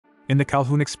In the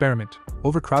Calhoun experiment,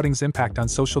 overcrowding's impact on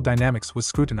social dynamics was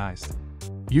scrutinized.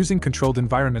 Using controlled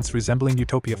environments resembling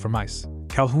Utopia for mice,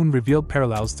 Calhoun revealed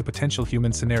parallels to potential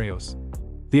human scenarios.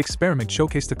 The experiment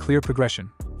showcased a clear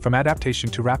progression, from adaptation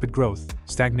to rapid growth,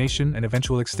 stagnation, and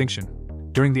eventual extinction.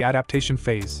 During the adaptation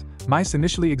phase, mice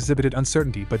initially exhibited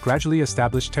uncertainty but gradually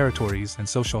established territories and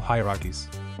social hierarchies.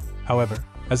 However,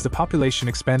 as the population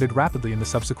expanded rapidly in the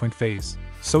subsequent phase,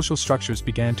 social structures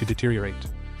began to deteriorate.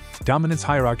 Dominance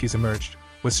hierarchies emerged,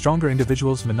 with stronger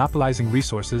individuals monopolizing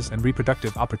resources and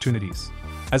reproductive opportunities.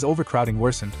 As overcrowding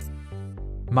worsened,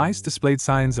 mice displayed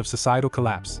signs of societal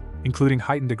collapse, including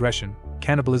heightened aggression,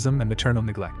 cannibalism, and maternal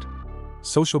neglect.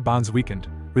 Social bonds weakened,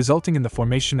 resulting in the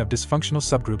formation of dysfunctional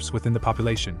subgroups within the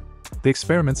population. The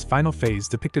experiment's final phase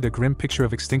depicted a grim picture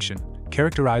of extinction,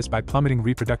 characterized by plummeting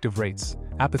reproductive rates,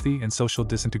 apathy, and social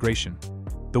disintegration.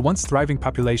 The once thriving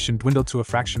population dwindled to a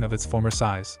fraction of its former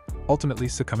size, ultimately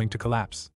succumbing to collapse.